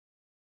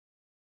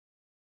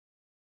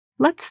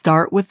Let's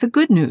start with the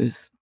good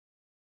news.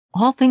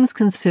 All things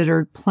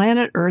considered,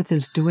 planet Earth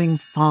is doing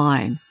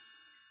fine.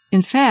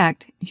 In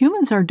fact,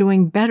 humans are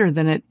doing better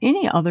than at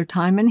any other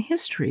time in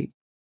history.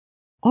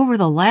 Over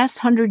the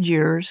last 100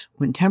 years,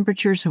 when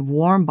temperatures have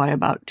warmed by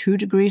about 2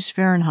 degrees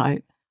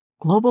Fahrenheit,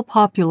 global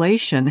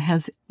population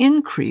has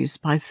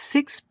increased by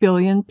 6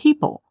 billion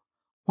people,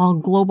 while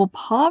global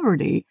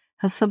poverty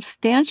has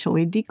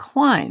substantially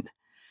declined,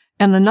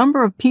 and the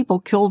number of people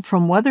killed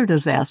from weather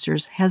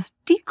disasters has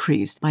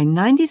decreased by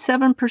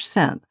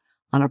 97%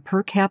 on a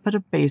per capita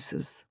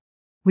basis.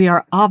 We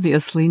are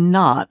obviously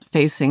not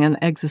facing an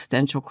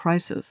existential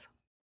crisis.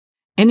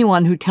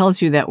 Anyone who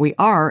tells you that we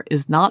are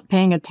is not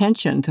paying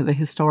attention to the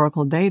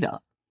historical data.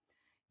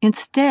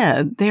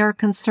 Instead, they are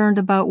concerned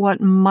about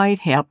what might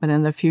happen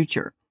in the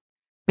future,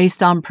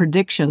 based on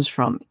predictions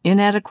from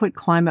inadequate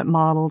climate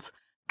models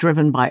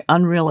driven by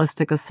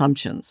unrealistic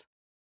assumptions.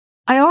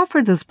 I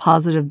offer this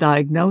positive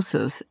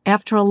diagnosis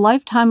after a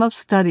lifetime of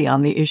study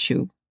on the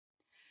issue.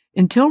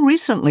 Until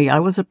recently, I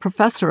was a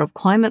professor of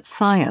climate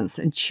science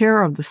and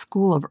chair of the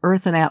School of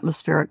Earth and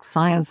Atmospheric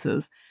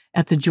Sciences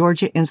at the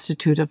Georgia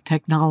Institute of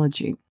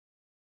Technology.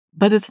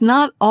 But it's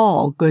not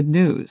all good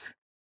news.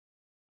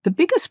 The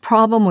biggest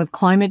problem with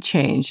climate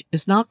change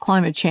is not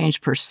climate change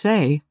per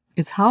se,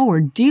 it's how we're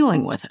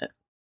dealing with it.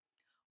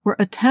 We're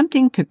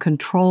attempting to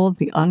control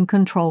the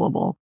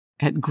uncontrollable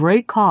at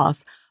great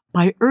cost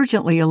by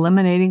urgently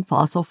eliminating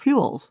fossil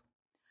fuels.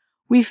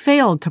 We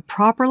failed to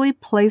properly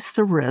place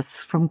the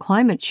risks from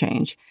climate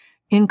change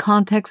in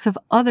context of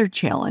other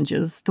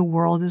challenges the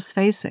world is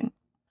facing.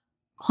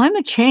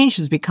 Climate change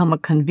has become a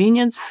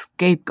convenient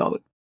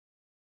scapegoat.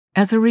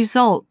 As a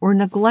result, we're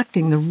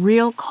neglecting the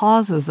real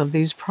causes of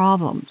these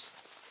problems.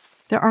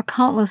 There are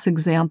countless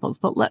examples,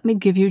 but let me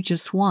give you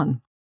just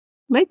one.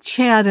 Lake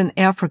Chad in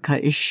Africa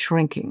is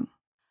shrinking.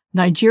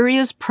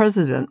 Nigeria's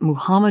President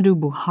Muhammadu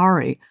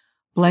Buhari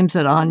blames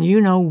it on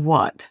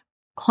you-know-what.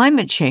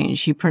 Climate change,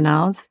 he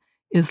pronounced,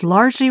 is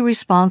largely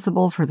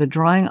responsible for the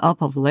drying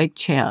up of Lake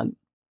Chad.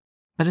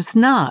 But it's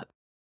not.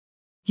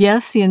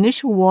 Yes, the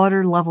initial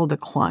water level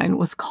decline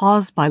was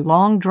caused by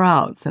long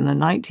droughts in the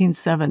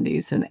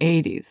 1970s and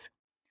 80s.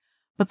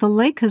 But the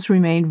lake has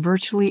remained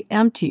virtually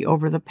empty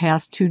over the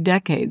past 2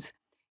 decades,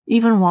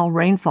 even while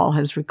rainfall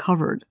has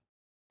recovered.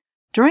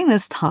 During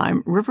this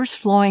time, rivers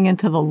flowing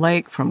into the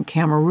lake from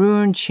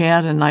Cameroon,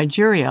 Chad, and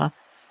Nigeria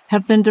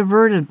have been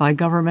diverted by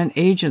government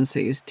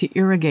agencies to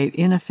irrigate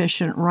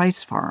inefficient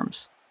rice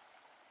farms.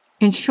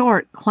 In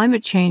short,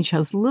 climate change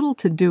has little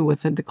to do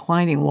with the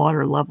declining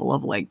water level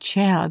of Lake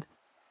Chad.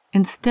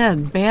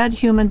 Instead, bad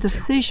human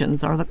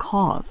decisions are the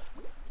cause.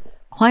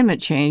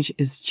 Climate change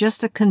is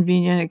just a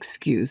convenient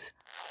excuse,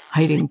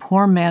 hiding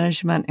poor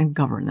management and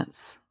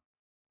governance.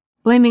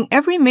 Blaming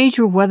every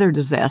major weather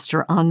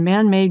disaster on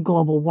man-made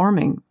global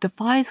warming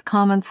defies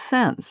common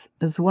sense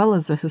as well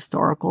as a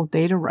historical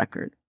data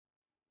record.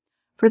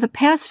 For the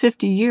past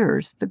 50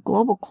 years, the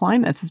global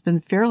climate has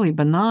been fairly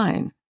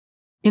benign.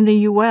 In the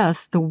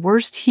U.S., the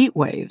worst heat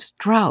waves,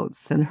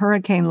 droughts, and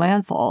hurricane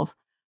landfalls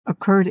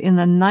occurred in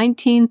the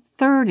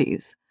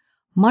 1930s,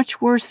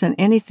 much worse than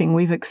anything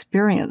we've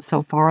experienced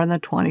so far in the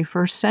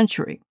 21st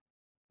century.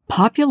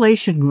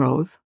 Population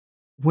growth,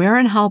 where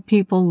and how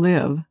people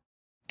live,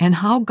 and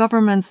how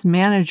governments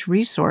manage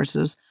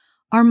resources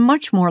are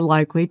much more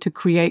likely to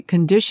create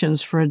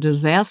conditions for a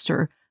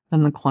disaster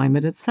than the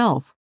climate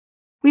itself.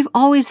 We've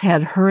always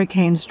had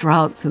hurricanes,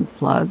 droughts, and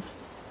floods,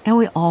 and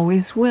we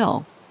always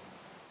will.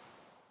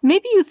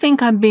 Maybe you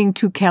think I'm being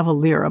too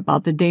cavalier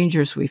about the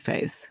dangers we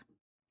face.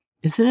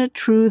 Isn't it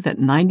true that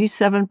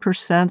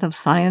 97% of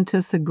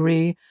scientists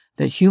agree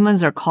that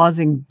humans are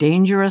causing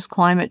dangerous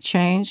climate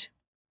change?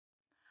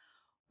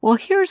 Well,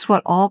 here's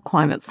what all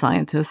climate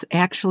scientists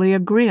actually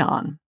agree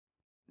on.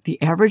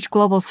 The average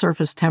global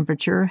surface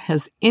temperature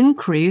has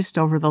increased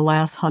over the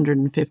last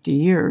 150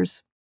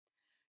 years.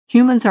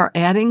 Humans are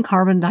adding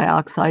carbon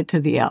dioxide to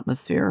the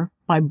atmosphere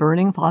by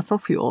burning fossil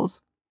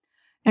fuels,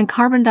 and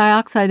carbon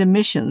dioxide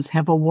emissions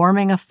have a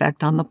warming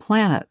effect on the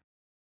planet.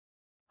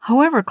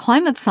 However,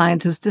 climate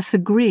scientists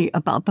disagree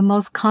about the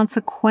most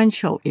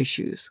consequential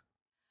issues: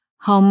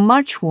 how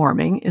much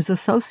warming is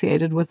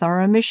associated with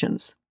our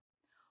emissions,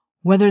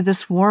 whether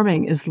this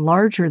warming is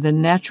larger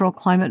than natural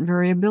climate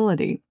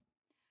variability,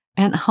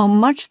 and how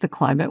much the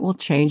climate will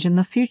change in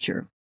the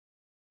future.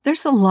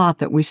 There's a lot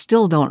that we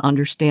still don't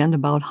understand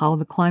about how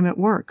the climate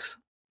works.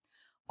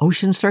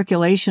 Ocean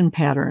circulation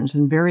patterns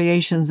and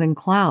variations in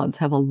clouds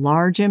have a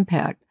large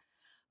impact,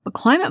 but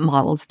climate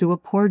models do a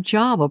poor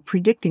job of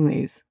predicting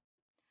these.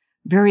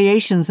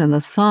 Variations in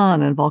the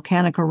sun and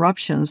volcanic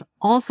eruptions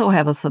also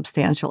have a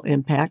substantial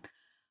impact,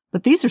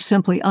 but these are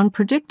simply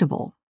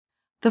unpredictable.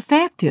 The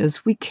fact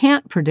is, we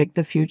can't predict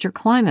the future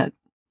climate.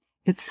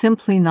 It's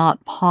simply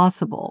not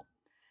possible,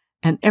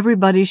 and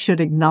everybody should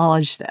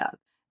acknowledge that,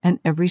 and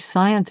every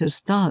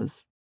scientist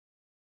does.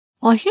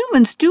 While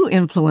humans do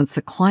influence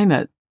the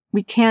climate,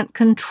 we can't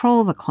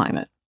control the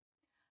climate.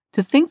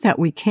 To think that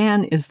we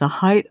can is the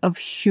height of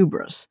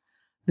hubris,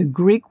 the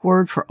Greek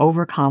word for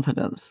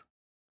overconfidence.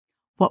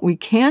 What we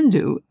can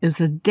do is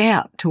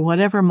adapt to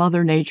whatever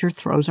Mother Nature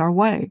throws our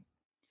way.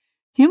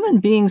 Human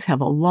beings have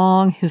a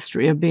long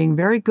history of being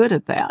very good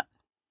at that.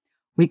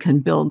 We can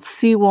build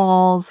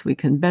seawalls, we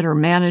can better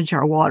manage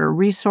our water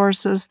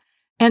resources,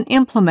 and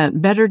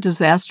implement better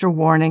disaster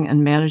warning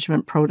and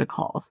management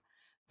protocols.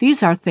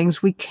 These are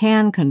things we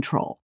can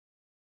control.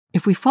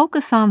 If we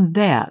focus on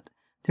that,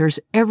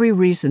 there's every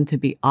reason to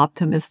be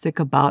optimistic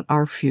about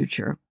our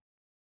future.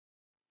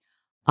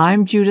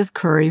 I'm Judith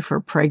Curry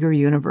for Prager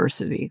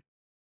University.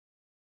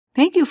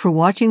 Thank you for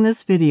watching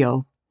this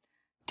video.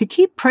 To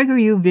keep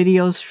PragerU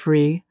videos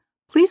free,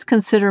 please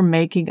consider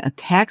making a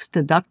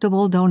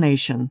tax-deductible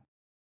donation.